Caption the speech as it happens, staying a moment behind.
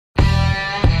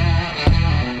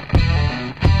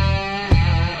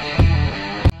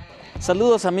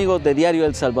Saludos amigos de Diario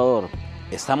El Salvador.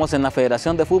 Estamos en la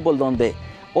Federación de Fútbol donde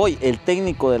hoy el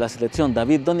técnico de la selección,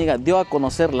 Dóniga, dio a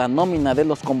conocer la nómina de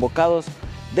los convocados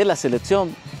de la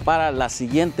selección para las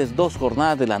siguientes 2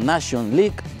 jornadas de la Nation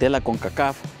League de la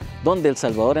CONCACAF, donde El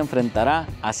Salvador enfrentará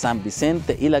a San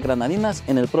Vicente y las Granadinas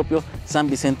en el propio San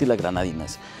Vicente y las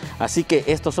Granadinas. Así que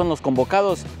estos son los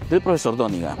convocados del profesor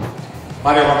Dóniga.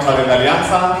 Mario González de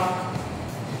Alianza,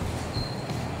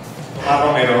 Tomás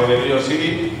Romero de Río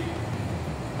City,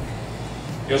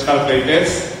 y Óscar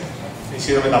Pleites de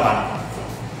Isidro Metapán.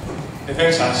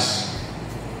 Defensas: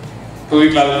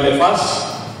 Rudy Clavel de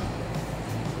FAS,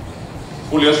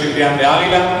 Julio Ciprián de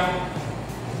Águila,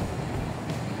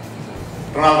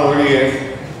 Ronald Rodríguez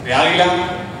de Águila,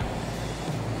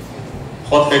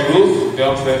 Jorge Cruz de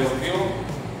Once Deportivo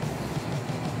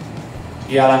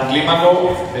y Alan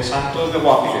Clímaco de Santos de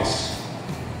Guapiles.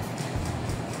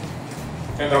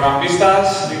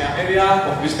 Centrocampistas, línea media,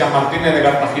 con Cristian Martínez de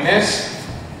Cartaginés,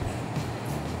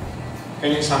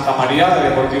 Kelvin Santamaría de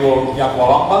Deportivo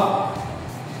Yacuabamba,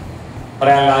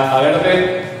 Brian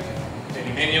Landaverde de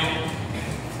Limeño,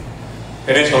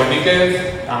 Tereso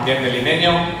Benítez también de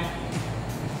Limeño,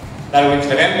 Darwin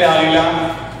Serén de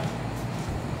Águila,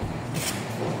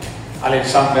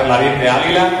 Alexander Larín de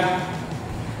Águila,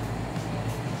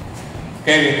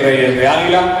 Kevin Reyes de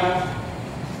Águila,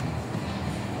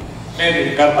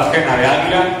 Medin Cartagena de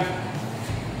Águila,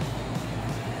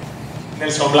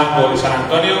 Nelson Blanco de San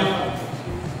Antonio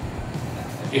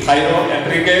y Jairo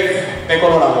Enríquez de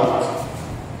Colorado.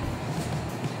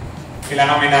 Y la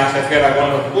nómina se cierra con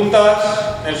los puntas: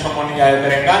 Nelson Monilla de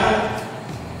Terengano,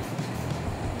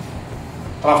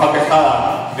 Rafa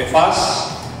Tejada de FAS,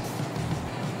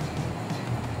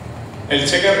 el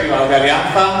Cheque Rivas de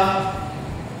Alianza,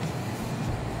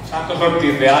 Santos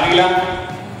Ortiz de Águila,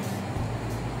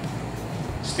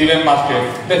 Steven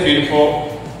Vázquez de Firpo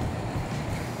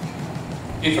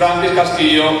y Francis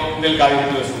Castillo del Cádiz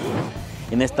de Fútbol.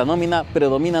 En esta nómina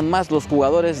predominan más los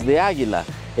jugadores de Águila,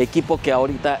 equipo que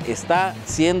ahorita está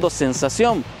siendo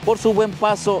sensación por su buen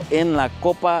paso en la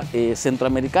Copa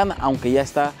Centroamericana, aunque ya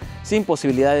está sin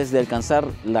posibilidades de alcanzar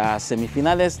las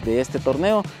semifinales de este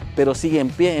torneo, pero sigue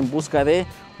en pie en busca de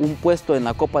un puesto en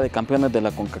la Copa de Campeones de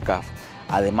la CONCACAF.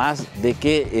 Además de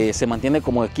que se mantiene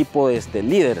como equipo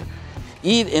líder.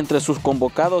 Y entre sus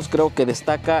convocados creo que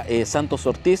destaca Santos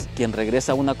Ortiz, quien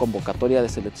regresa a una convocatoria de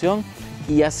selección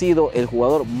y ha sido el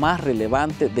jugador más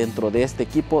relevante dentro de este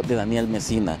equipo de Daniel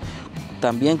Mesina.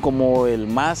 También como el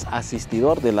más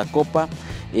asistidor de la Copa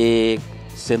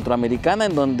Centroamericana,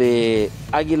 en donde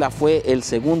Águila fue el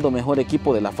segundo mejor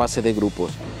equipo de la fase de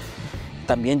grupos.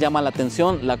 También llama la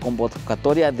atención la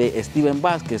convocatoria de Steven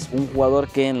Vázquez, un jugador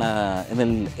que en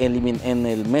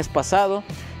el mes pasado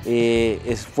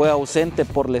fue ausente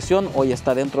por lesión, hoy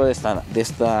está dentro de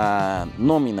esta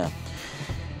nómina.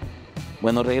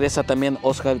 Bueno, regresa también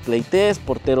Óscar Pleites,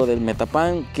 portero del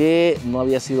Metapán, que no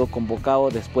había sido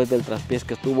convocado después del traspiés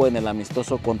que tuvo en el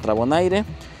amistoso contra Bonaire.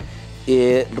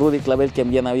 Rudy Clavel, quien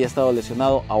bien había estado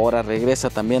lesionado, ahora regresa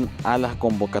también a las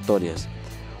convocatorias.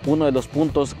 Uno de los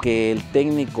puntos que el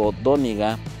técnico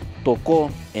Dóniga tocó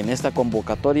en esta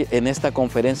convocatoria, en esta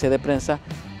conferencia de prensa,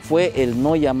 fue el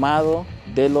no llamado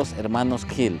de los hermanos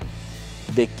Gil,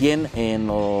 de quien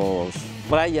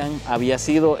Brian había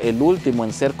sido el último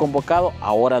en ser convocado,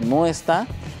 ahora no está.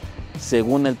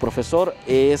 Según el profesor,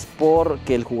 es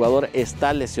porque el jugador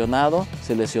está lesionado,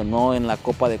 se lesionó en la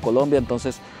Copa de Colombia,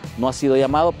 entonces no ha sido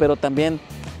llamado, pero también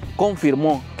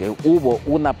confirmó que hubo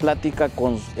una plática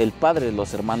con el padre de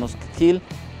los hermanos Gil,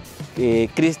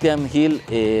 Cristian Gil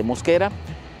Mosquera,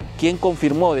 quien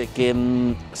confirmó de que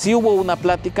sí hubo una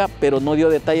plática, pero no dio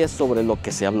detalles sobre lo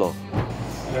que se habló.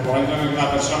 En el momento en que una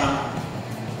persona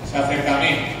se acerca a mí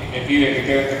y me pide que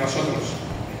quede entre nosotros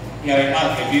y además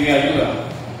me pide ayuda,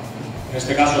 en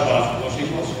este caso para sus 2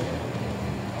 hijos,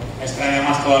 me extraña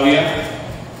más todavía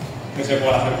que se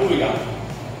pueda hacer pública.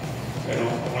 Pero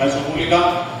como la ha hecho pública,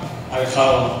 ha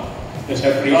dejado de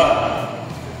ser privada.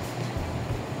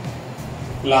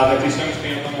 Las decisiones que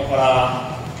yo tomo para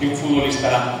que un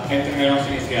futbolista entre en el once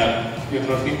inicial y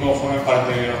otros 5 formen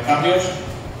parte de los cambios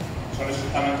son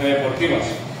estrictamente deportivas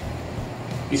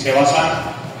y se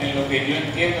basan en lo que yo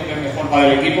entiendo que es mejor para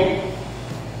el equipo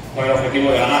con el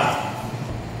objetivo de ganar.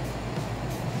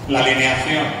 La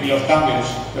alineación y los cambios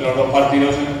de los 2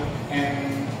 partidos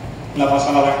en la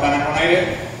pasada ventana en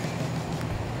Bonaire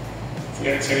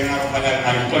serían acompañados de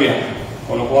una victoria,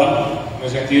 con lo cual, en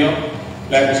ese sentido,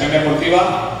 la decisión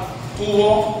deportiva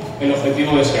tuvo el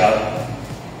objetivo deseado.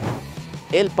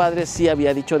 El padre sí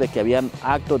había dicho de que habían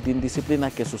actos de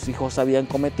indisciplina que sus hijos habían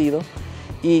cometido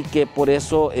y que por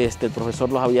eso el profesor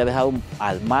los había dejado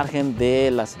al margen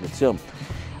de la selección.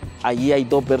 Allí hay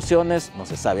dos versiones, no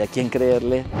se sabe a quién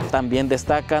creerle. También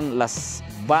destacan las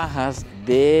bajas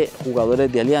de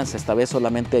jugadores de Alianza. Esta vez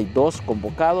solamente hay 2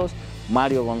 convocados,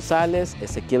 Mario González,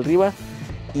 Ezequiel Rivas,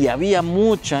 y había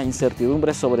mucha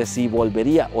incertidumbre sobre si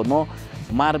volvería o no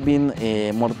Marvin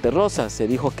Monterrosa. Se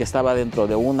dijo que estaba dentro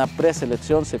de una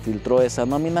preselección, se filtró esa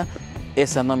nómina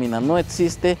no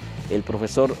existe. El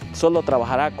profesor solo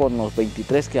trabajará con los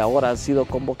 23 que ahora han sido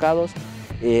convocados.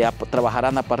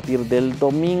 Trabajarán a partir del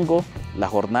domingo. La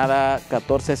jornada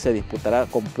 14 se disputará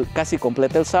casi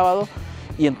completa el sábado,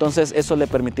 y entonces eso le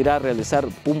permitirá realizar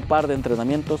un par de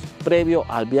entrenamientos previo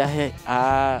al viaje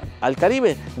al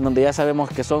Caribe, en donde ya sabemos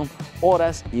que son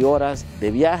horas y horas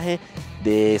de viaje,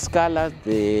 de escalas,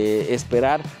 de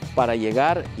esperar para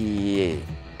llegar, y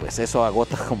pues eso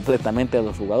agota completamente a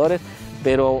los jugadores,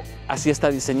 pero así está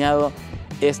diseñado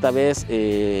esta vez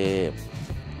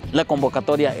la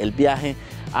convocatoria, el viaje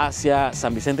hacia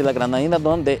San Vicente y las Granadinas,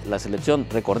 donde la selección,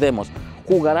 recordemos,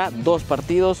 jugará 2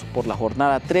 partidos por la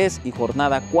jornada 3 y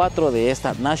jornada 4 de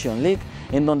esta National League,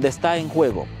 en donde está en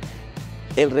juego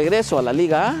el regreso a la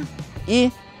Liga A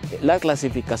y la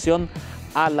clasificación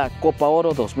a la Copa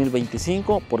Oro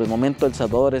 2025. Por el momento El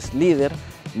Salvador es líder,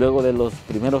 luego de los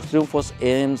primeros triunfos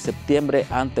en septiembre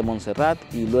ante Montserrat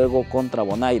y luego contra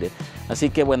Bonaire. Así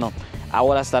que bueno,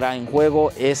 ahora estará en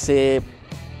juego ese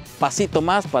pasito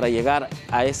más para llegar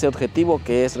a ese objetivo,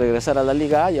 que es regresar a la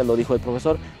Liga A. Ya lo dijo el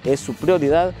profesor, es su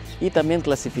prioridad, y también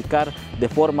clasificar de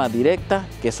forma directa,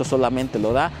 que eso solamente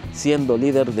lo da siendo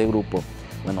líder de grupo.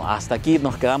 Bueno, hasta aquí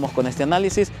nos quedamos con este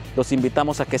análisis. Los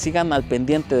invitamos a que sigan al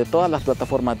pendiente de todas las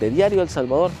plataformas de Diario El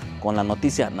Salvador con las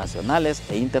noticias nacionales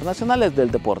e internacionales del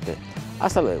deporte.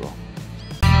 Hasta luego.